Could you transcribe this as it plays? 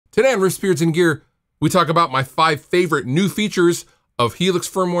Today on Riffs, Beards, and Gear, we talk about my 5 favorite new features of Helix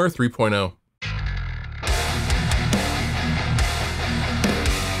Firmware 3.0.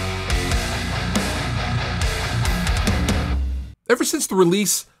 Ever since the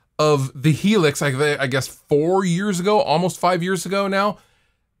release of the Helix, I guess 4 years ago, almost 5 years ago now,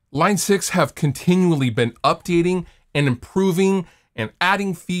 Line 6 have continually been updating and improving and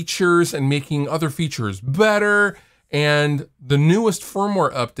adding features and making other features better. And the newest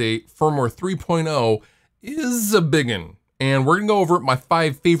firmware update, Firmware 3.0, is a biggin. And we're gonna go over my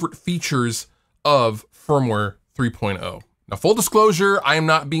 5 favorite features of Firmware 3.0. Now, full disclosure, I am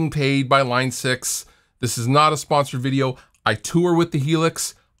not being paid by Line 6. This is not a sponsored video. I tour with the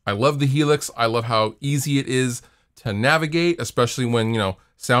Helix. I love the Helix. I love how easy it is to navigate, especially when,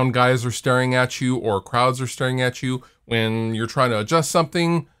 sound guys are staring at you or crowds are staring at you when you're trying to adjust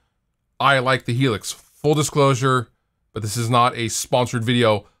something. I like the Helix. Full disclosure, but this is not a sponsored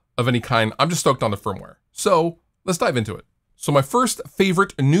video of any kind. I'm just stoked on the firmware. So let's dive into it. So my first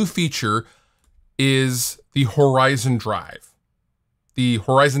favorite new feature is the Horizon drive. The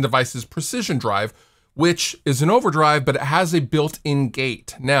Horizon Devices Precision Drive, which is an overdrive, but it has a built-in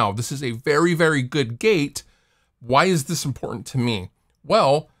gate. Now, this is a very, very good gate. Why is this important to me?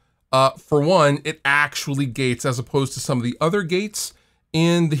 Well, for one, it actually gates as opposed to some of the other gates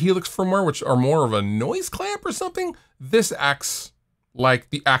in the Helix firmware, which are more of a noise clamp or something. This acts like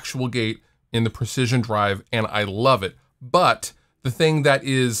the actual gate in the Precision Drive, and I love it. But the thing that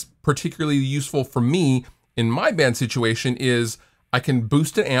is particularly useful for me in my band situation is I can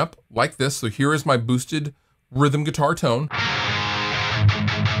boost an amp like this. So here is my boosted rhythm guitar tone.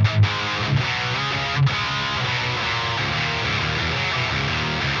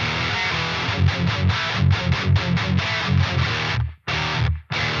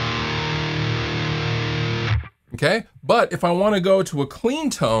 Okay, but if I want to go to a clean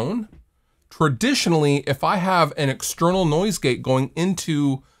tone, traditionally, if I have an external noise gate going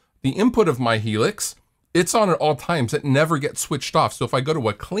into the input of my Helix, it's on at all times. It never gets switched off. So if I go to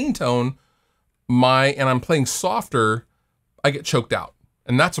a clean tone, and I'm playing softer, I get choked out,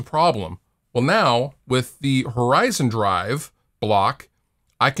 and that's a problem. Well, now with the Horizon Drive block,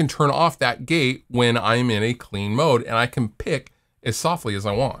 I can turn off that gate when I'm in a clean mode, and I can pick as softly as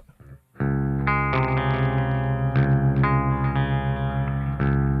I want.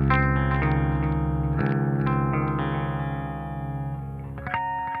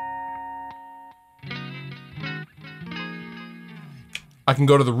 I can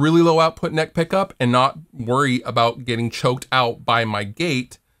go to the really low output neck pickup and not worry about getting choked out by my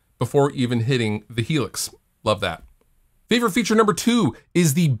gate before even hitting the Helix. Love that. Favorite feature number 2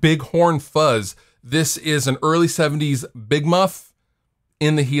 is the Big Horn Fuzz. This is an early 70s big muff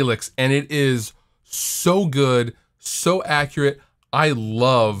in the Helix, and it is so good, so accurate. I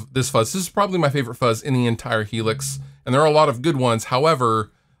love this fuzz. This is probably my favorite fuzz in the entire Helix, and there are a lot of good ones.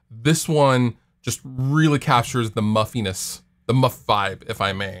 However, this one just really captures the muffiness, the muff vibe, if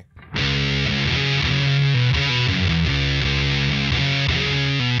I may.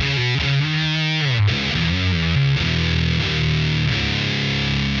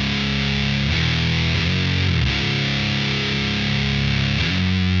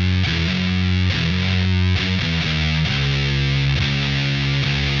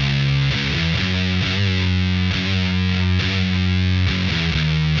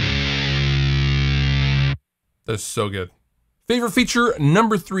 That's so good. Favorite feature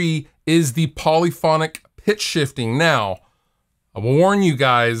number 3 is the polyphonic pitch shifting. Now, I will warn you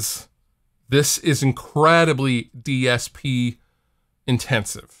guys, this is incredibly DSP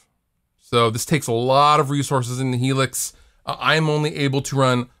intensive. So this takes a lot of resources in the Helix. I'm only able to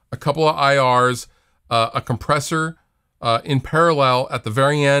run a couple of IRs, a compressor in parallel at the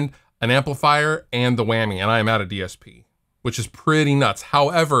very end, an amplifier, and the whammy, and I am at a DSP, which is pretty nuts.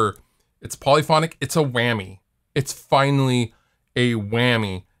 However, it's polyphonic, it's a whammy. It's finally a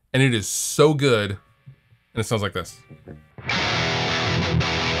whammy, and it is so good, and it sounds like this.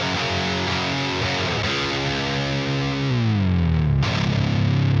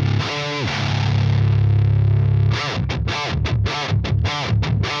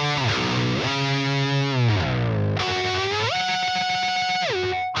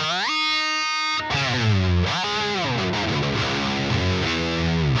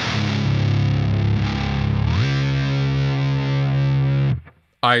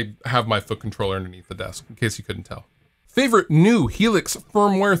 I have my foot controller underneath the desk, in case you couldn't tell. Favorite new Helix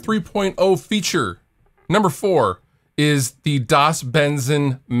Firmware 3.0 feature. Number 4 is the Das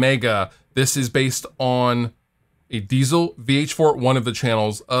Benzin Mega. This is based on a diesel VH4, one of the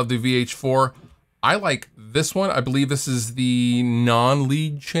channels of the VH4. I like this one. I believe this is the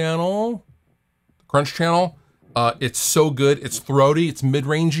non-lead channel, crunch channel. It's so good. It's throaty, it's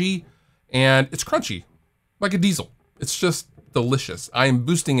mid-rangey, and it's crunchy, like a diesel. It's just delicious. I am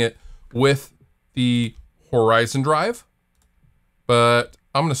boosting it with the Horizon drive, but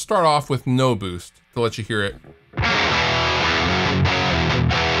I'm gonna start off with no boost to let you hear it.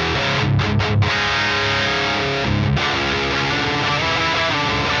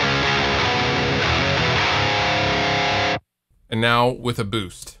 And now with a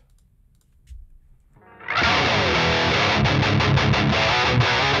boost.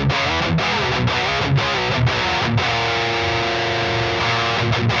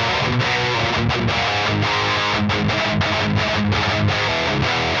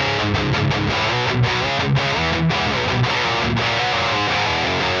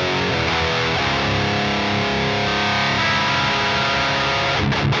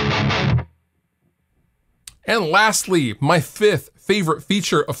 And lastly, my fifth favorite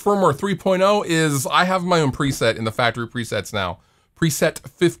feature of Firmware 3.0 is I have my own preset in the factory presets now. Preset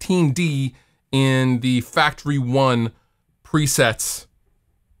 15D in the Factory 1 presets.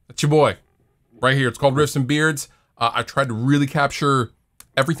 That's your boy, right here. It's called Riffs and Beards. I tried to really capture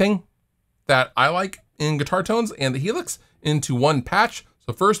everything that I like in guitar tones and the Helix into one patch.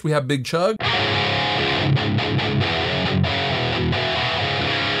 So first we have Big Chug.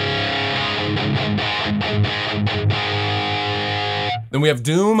 Then we have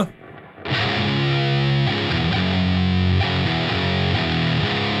Doom.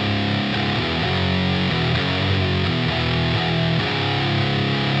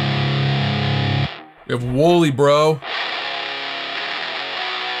 We have Woolly Bro.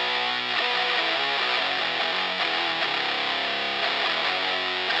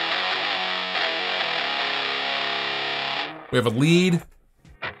 We have a lead.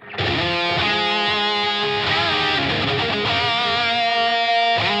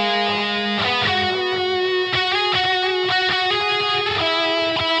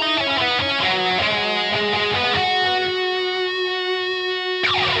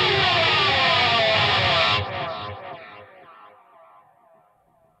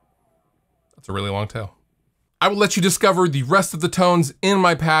 That's a really long tail. I will let you discover the rest of the tones in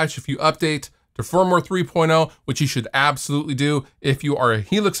my patch if you update to Firmware 3.0, which you should absolutely do if you are a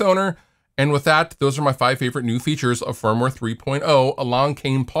Helix owner. And with that, those are my 5 favorite new features of Firmware 3.0. Along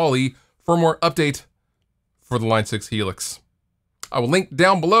came Poly firmware update for the Line 6 Helix. I will link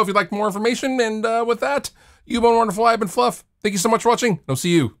down below if you'd like more information. And with that, you've been wonderful. I've been Fluff. Thank you so much for watching. I'll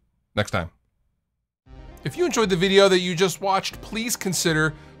see you next time. If you enjoyed the video that you just watched, please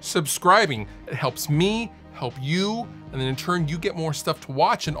consider subscribing. It helps me, help you, and then in turn you get more stuff to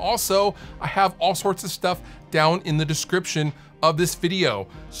watch. And also, I have all sorts of stuff down in the description of this video.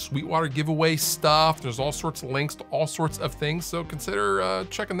 Sweetwater giveaway stuff, there's all sorts of links to all sorts of things, so consider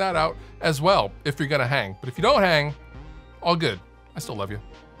checking that out as well if you're gonna hang. But if you don't hang, all good. I still love you.